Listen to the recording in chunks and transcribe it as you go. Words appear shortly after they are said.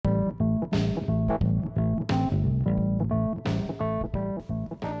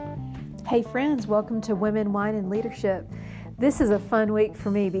Hey friends, welcome to Women, Wine, and Leadership. This is a fun week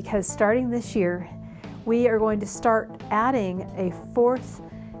for me because starting this year, we are going to start adding a fourth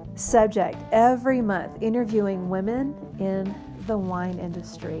subject every month, interviewing women in the wine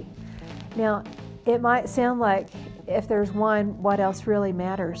industry. Now, it might sound like if there's wine, what else really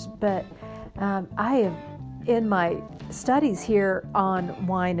matters? But I have, in my studies here on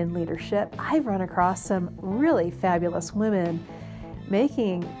wine and leadership, I've run across some really fabulous women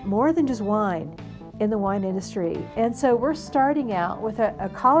making more than just wine in the wine industry. And so we're starting out with a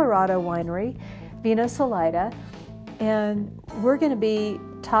Colorado winery, Vino Salida, and we're going to be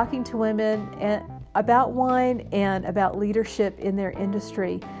talking to women about wine and about leadership in their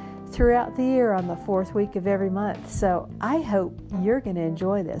industry throughout the year on the fourth week of every month. So I hope you're going to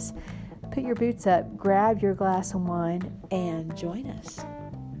enjoy this. Put your boots up, grab your glass of wine, and join us.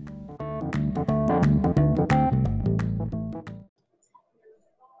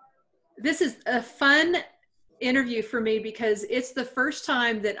 This is a fun interview for me because it's the first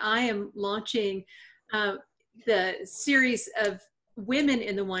time that I am launching the series of women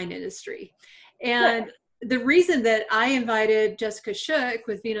in the wine industry. And the reason that I invited Jessica Shook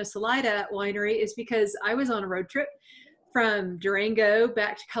with Vino Salida Winery is because I was on a road trip from Durango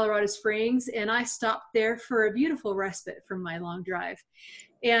back to Colorado Springs, and I stopped there for a beautiful respite from my long drive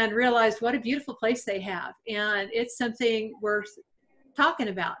and realized what a beautiful place they have. And it's something worth talking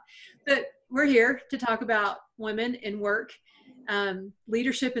about. But we're here to talk about women in work,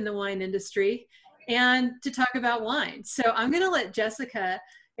 leadership in the wine industry, and to talk about wine. So I'm going to let Jessica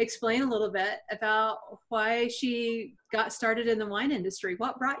explain a little bit about why she got started in the wine industry.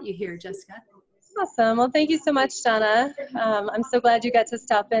 What brought you here, Jessica? Awesome. Well, thank you so much, Donna. I'm so glad you got to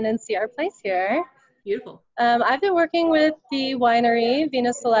stop in and see our place here. Beautiful. I've been working with the winery,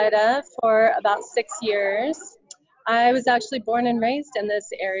 Vino Salida, for about 6 years. I was actually born and raised in this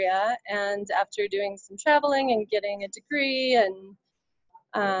area, and after doing some traveling and getting a degree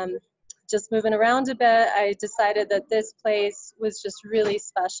and just moving around a bit, I decided that this place was just really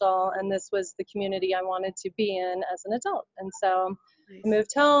special, and this was the community I wanted to be in as an adult. And so I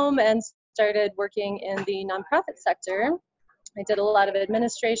moved home and started working in the nonprofit sector. I did a lot of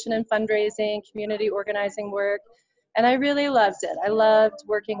administration and fundraising, community organizing work, and I really loved it. I loved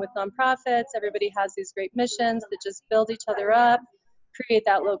working with nonprofits. Everybody has these great missions that just build each other up, create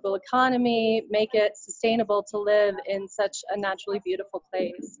that local economy, make it sustainable to live in such a naturally beautiful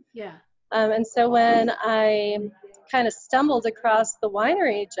place. Yeah. And so when I kind of stumbled across the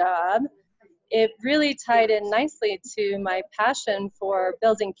winery job, it really tied in nicely to my passion for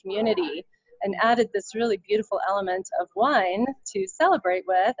building community and added this really beautiful element of wine to celebrate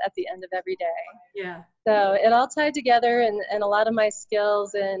with at the end of every day. Yeah. So it all tied together, and a lot of my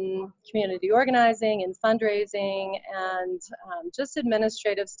skills in community organizing and fundraising and just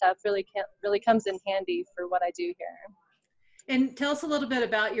administrative stuff really comes in handy for what I do here. And tell us a little bit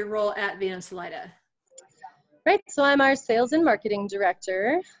about your role at Vino Salida. Right, so I'm our sales and marketing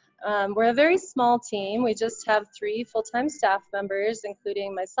director. We're a very small team. We just have 3 full-time staff members,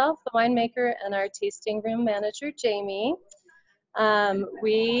 including myself, the winemaker, and our tasting room manager, Jamie.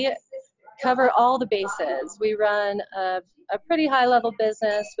 We cover all the bases. We run a pretty high-level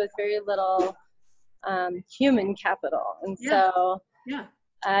business with very little human capital. And so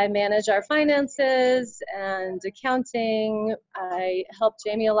I manage our finances and accounting. I help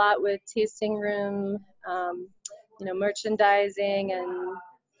Jamie a lot with tasting room, merchandising and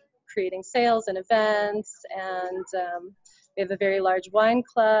creating sales and events, and we have a very large wine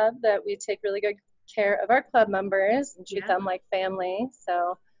club that we take really good care of our club members and treat them like family.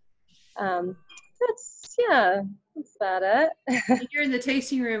 So that's about it. You're in the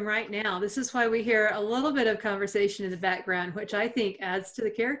tasting room right now. This is why we hear a little bit of conversation in the background, which I think adds to the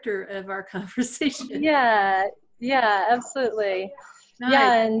character of our conversation. Yeah, absolutely. Nice.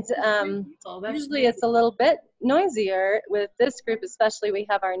 Yeah, and usually it's a little bit noisier with this group, especially. We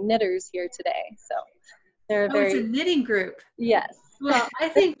have our knitters here today, so they're it's a knitting group. Yes. Well, I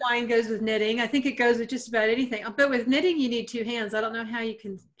think wine goes with knitting. I think it goes with just about anything. But with knitting, you need 2 hands. I don't know how you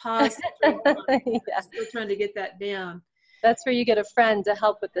can pause. I'm still trying to get that down. That's where you get a friend to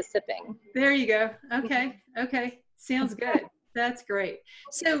help with the sipping. There you go. Okay. Sounds good. That's great.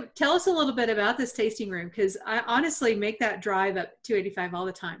 So tell us a little bit about this tasting room, because I honestly make that drive up 285 all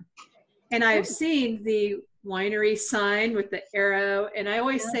the time. And I've seen the winery sign with the arrow, and I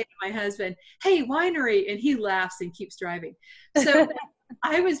always say to my husband, "Hey, winery," and he laughs and keeps driving. So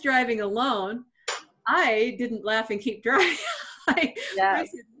I was driving alone. I didn't laugh and keep driving. I said,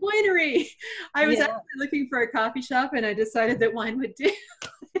 "Winery." I was actually looking for a coffee shop, and I decided that wine would do.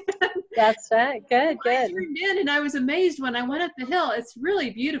 That's right. Good, I good. turned in and I was amazed when I went up the hill. It's really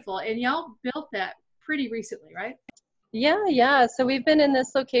beautiful. And y'all built that pretty recently, right? Yeah, yeah. So we've been in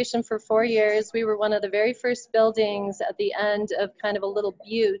this location for 4 years. We were one of the very first buildings at the end of kind of a little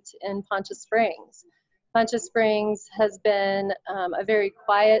butte in Poncha Springs. Poncha Springs has been a very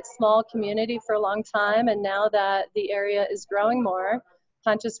quiet, small community for a long time, and now that the area is growing more,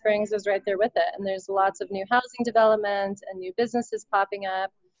 Poncha Springs is right there with it. And there's lots of new housing development and new businesses popping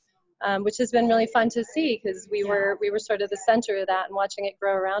up, which has been really fun to see because we were sort of the center of that, and watching it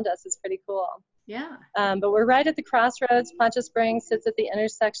grow around us is pretty cool. Yeah. But we're right at the crossroads. Poncha Springs sits at the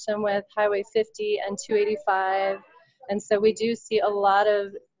intersection with Highway 50 and 285, and so we do see a lot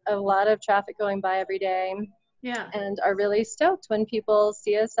of traffic going by every day. Yeah. And are really stoked when people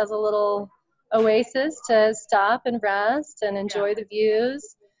see us as a little oasis to stop and rest and enjoy the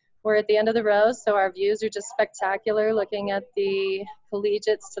views. We're at the end of the road, so our views are just spectacular, looking at the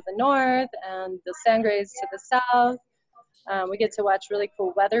Collegiates to the north and the Sangres to the south. We get to watch really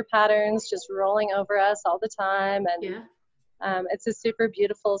cool weather patterns just rolling over us all the time, and it's a super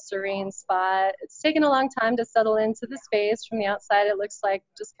beautiful, serene spot. It's taken a long time to settle into the space. From the outside, it looks like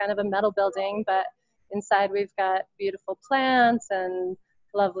just kind of a metal building, but inside we've got beautiful plants and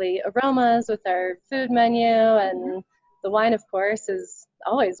lovely aromas with our food menu, and the wine, of course, is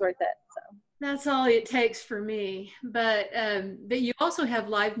always worth it. So that's all it takes for me. But you also have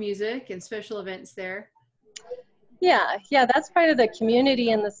live music and special events there. Yeah, that's part of the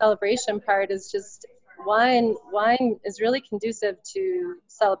community, and the celebration part is just wine is really conducive to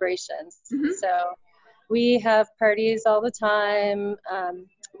celebrations. So we have parties all the time.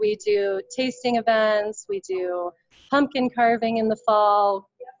 We do tasting events. We do pumpkin carving in the fall,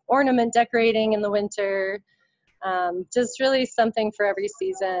 ornament decorating in the winter. Just really something for every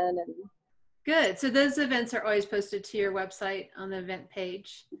season. And good. So those events are always posted to your website on the event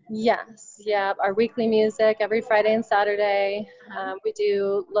page. Yes. Yeah. Our weekly music every Friday and Saturday. We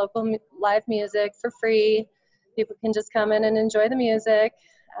do local live music for free. People can just come in and enjoy the music.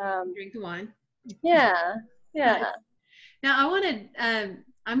 Drink the wine. Yeah. Yeah. Now I wanted,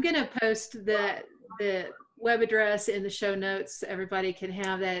 I'm going to post the web address in the show notes so everybody can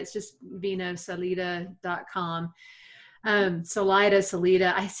have that. It's just vinosalida.com.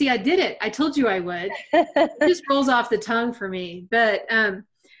 Salida. I did it. I told you I would. It just rolls off the tongue for me. But I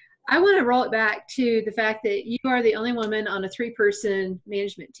want to roll it back to the fact that you are the only woman on a 3-person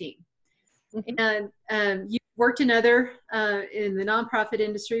management team. And you worked in in the nonprofit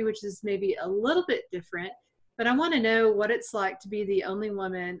industry, which is maybe a little bit different. But I want to know what it's like to be the only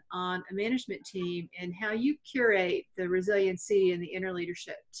woman on a management team, and how you curate the resiliency and the inner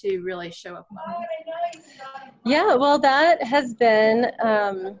leadership to really show up well. Yeah, well, that has been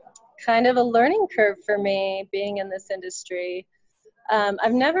kind of a learning curve for me, being in this industry.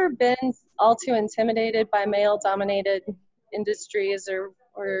 I've never been all too intimidated by male-dominated industries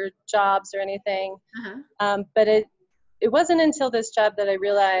or jobs or anything. But it wasn't until this job that I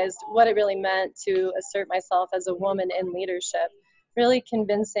realized what it really meant to assert myself as a woman in leadership. Really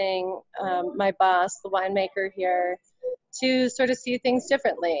convincing my boss, the winemaker here, to sort of see things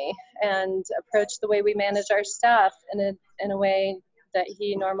differently and approach the way we manage our staff in a way that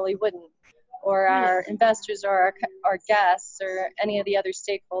he normally wouldn't, or our investors, or our guests, or any of the other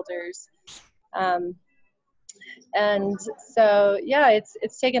stakeholders. And so, yeah,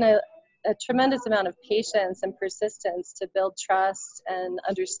 it's taken a tremendous amount of patience and persistence to build trust and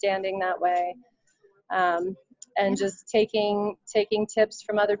understanding that way. And just taking tips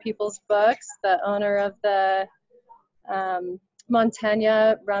from other people's books. The owner of the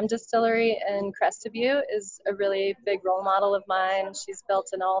Montaigne rum distillery in Crested Butte is a really big role model of mine. She's built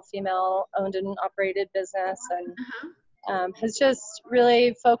an all-female owned and operated business, and has just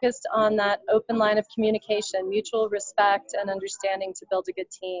really focused on that open line of communication, mutual respect, and understanding to build a good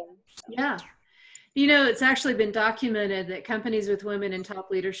team. Yeah. You know, it's actually been documented that companies with women in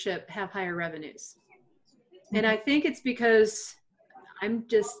top leadership have higher revenues. And I think it's because, I'm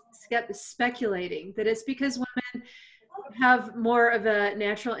just speculating, that it's because women have more of a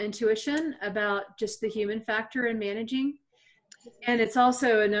natural intuition about just the human factor in managing. And it's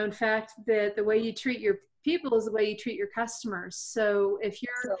also a known fact that the way you treat your people is the way you treat your customers. So if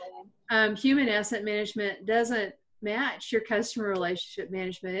your human asset management doesn't match your customer relationship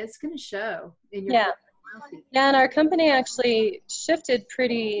management, it's going to show in your Yeah, and our company actually shifted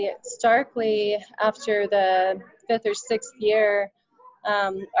pretty starkly after the 5th or 6th year.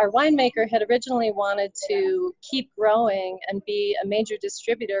 Our winemaker had originally wanted to keep growing and be a major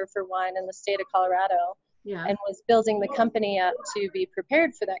distributor for wine in the state of Colorado, and was building the company up to be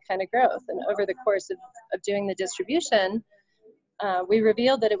prepared for that kind of growth. And over the course of doing the distribution, we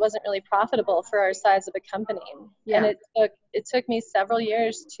revealed that it wasn't really profitable for our size of a company. Yeah. And it took me several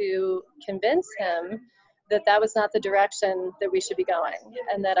years to convince him that that was not the direction that we should be going,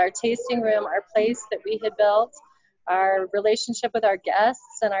 and that our tasting room, our place that we had built, our relationship with our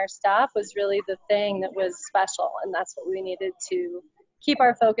guests and our staff was really the thing that was special, and that's what we needed to keep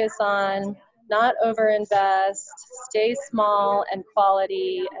our focus on, not overinvest, stay small and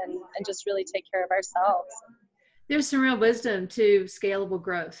quality, and just really take care of ourselves. There's some real wisdom to scalable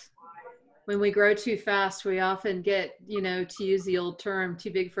growth. When we grow too fast, we often get, to use the old term,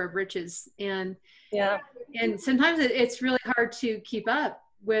 too big for our britches. And Yeah. And sometimes it's really hard to keep up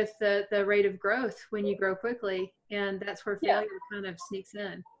with the rate of growth when you grow quickly. And that's where failure kind of sneaks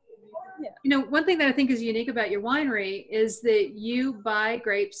in. Yeah. One thing that I think is unique about your winery is that you buy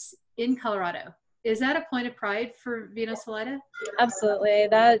grapes in Colorado. Is that a point of pride for Vino Salida? Absolutely.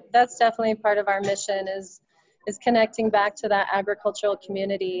 That's definitely part of our mission is connecting back to that agricultural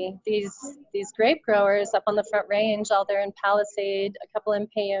community. These grape growers up on the Front Range, all there in Palisade, a couple in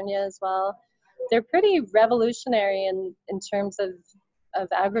Paonia as well. They're pretty revolutionary in terms of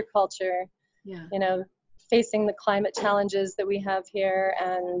agriculture. Yeah. Facing the climate challenges that we have here,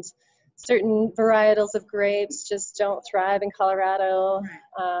 and certain varietals of grapes just don't thrive in Colorado.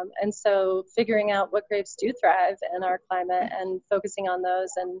 And so figuring out what grapes do thrive in our climate and focusing on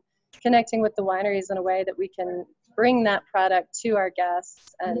those and connecting with the wineries in a way that we can bring that product to our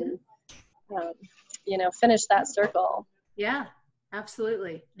guests and, finish that circle. Yeah,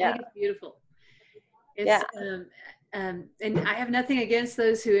 absolutely. I think it's beautiful. And I have nothing against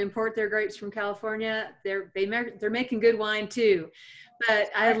those who import their grapes from California. They're making good wine too, but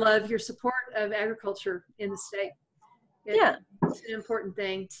I love your support of agriculture in the state. It's an important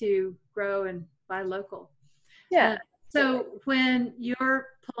thing to grow and buy local. Yeah. So when you're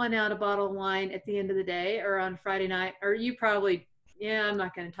pulling out a bottle of wine at the end of the day or on Friday night, or you probably, I'm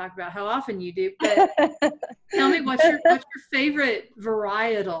not going to talk about how often you do, but tell me what's your favorite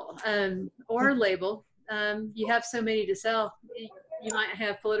varietal or label. You have so many to sell. You might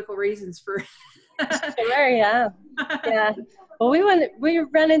have political reasons for. Sure, yeah. Well, we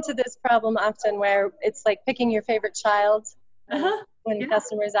run into this problem often where it's like picking your favorite child when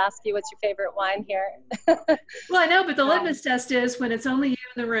customers ask you what's your favorite wine here. Well, I know, but the litmus test is when it's only you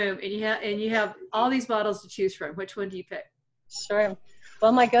in the room and you have all these bottles to choose from. Which one do you pick? Sure.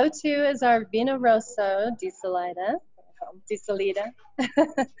 Well, my go-to is our Vino Rosso di Salida.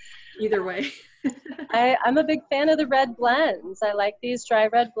 Either way. I'm a big fan of the red blends. I like these dry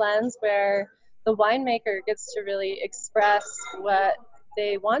red blends where the winemaker gets to really express what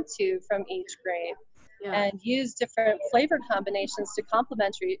they want to from each grape and use different flavor combinations to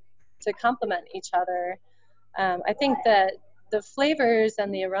complement each other. I think that the flavors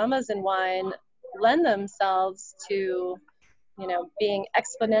and the aromas in wine lend themselves to being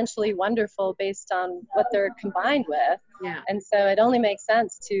exponentially wonderful based on what they're combined with. Yeah. And so it only makes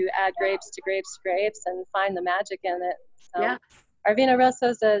sense to add grapes to grapes to grapes and find the magic in it. So our Vino Rosso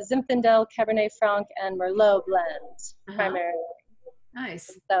is a Zinfandel, Cabernet Franc, and Merlot blend primarily.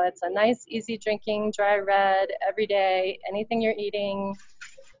 Nice. So it's a nice, easy drinking, dry red, every day, anything you're eating.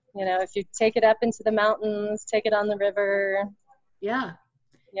 If you take it up into the mountains, take it on the river. Yeah.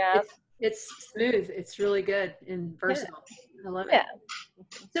 Yeah. It's smooth. It's really good and versatile. I love it.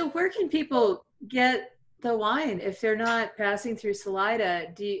 So where can people get the wine if they're not passing through Salida?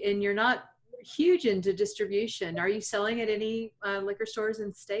 And you're not huge into distribution. Are you selling at any liquor stores in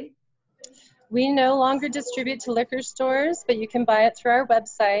the state? We no longer distribute to liquor stores, but you can buy it through our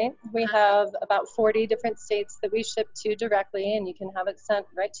website. We have about 40 different states that we ship to directly, and you can have it sent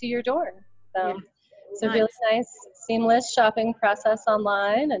right to your door. So it's a really nice, seamless shopping process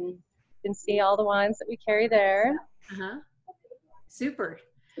online, and you can see all the wines that we carry there. Super.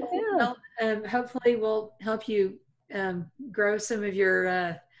 Yeah. Well, hopefully we'll help you grow some of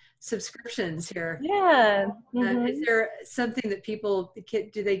your subscriptions here. Yeah. Is there something that people,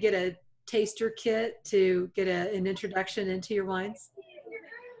 do they get a taster kit to get an introduction into your wines?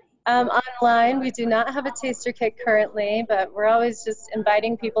 Online, we do not have a taster kit currently, but we're always just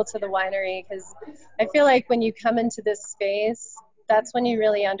inviting people to the winery because I feel like when you come into this space, that's when you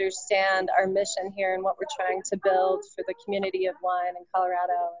really understand our mission here and what we're trying to build for the community of wine in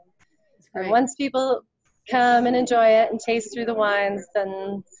Colorado. And once people come and enjoy it and taste through the wines,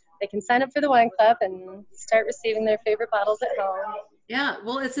 then they can sign up for the wine club and start receiving their favorite bottles at home. Yeah,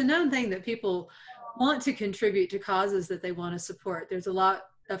 well, it's a known thing that people want to contribute to causes that they want to support. There's a lot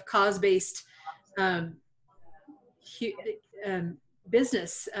of cause-based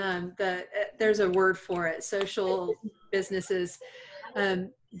business. There's a word for it, social businesses.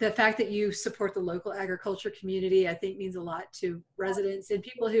 the fact that you support the local agriculture community, I think, means a lot to residents and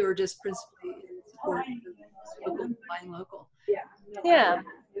people who are just principally in support of local, buying local. Yeah.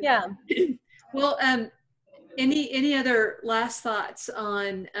 Yeah. Well, any other last thoughts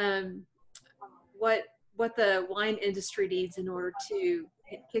on what the wine industry needs in order to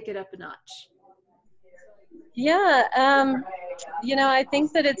kick it up a notch? Yeah. I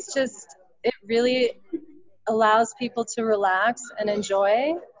think that it really allows people to relax and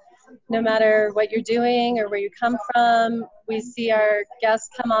enjoy, no matter what you're doing or where you come from. We see our guests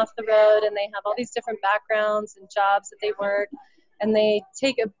come off the road and they have all these different backgrounds and jobs that they work, and they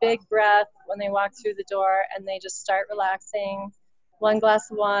take a big breath when they walk through the door and they just start relaxing. One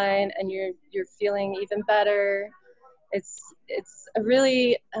glass of wine and you're feeling even better. It's a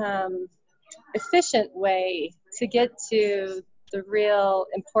really efficient way to get to the real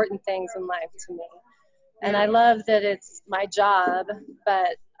important things in life to me. And I love that it's my job,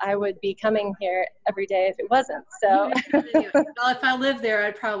 but I would be coming here every day if it wasn't. So well, if I lived there,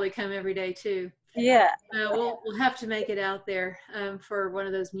 I'd probably come every day too. Yeah. We'll have to make it out there for one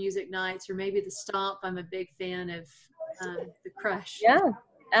of those music nights, or maybe the Stomp. I'm a big fan of the Crush. Yeah,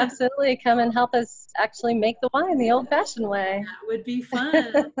 absolutely. Come and help us actually make the wine the old-fashioned way. That would be fun.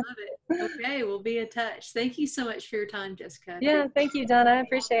 I love it. Okay, we'll be in touch. Thank you so much for your time, Jessica. Yeah, thank you, Donna. I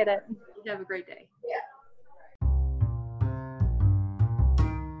appreciate it. You have a great day. Yeah.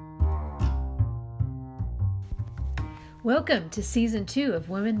 Welcome to Season 2 of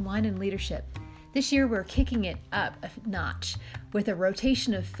Women, Wine, and Leadership. This year we're kicking it up a notch with a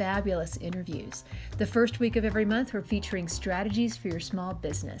rotation of fabulous interviews. The first week of every month we're featuring strategies for your small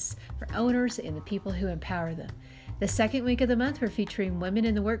business, for owners and the people who empower them. The second week of the month we're featuring women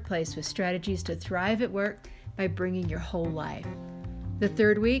in the workplace with strategies to thrive at work by bringing your whole life. The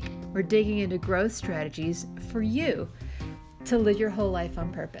third week we're digging into growth strategies for you to live your whole life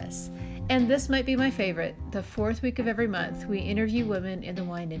on purpose. And this might be my favorite. The fourth week of every month, we interview women in the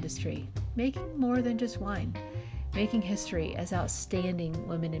wine industry, making more than just wine, making history as outstanding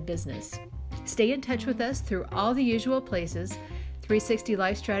women in business. Stay in touch with us through all the usual places, 360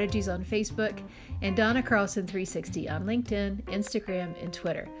 Life Strategies on Facebook, and Donna Carlson 360 on LinkedIn, Instagram, and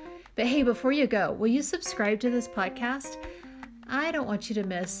Twitter. But hey, before you go, will you subscribe to this podcast? I don't want you to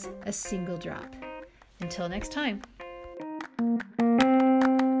miss a single drop. Until next time.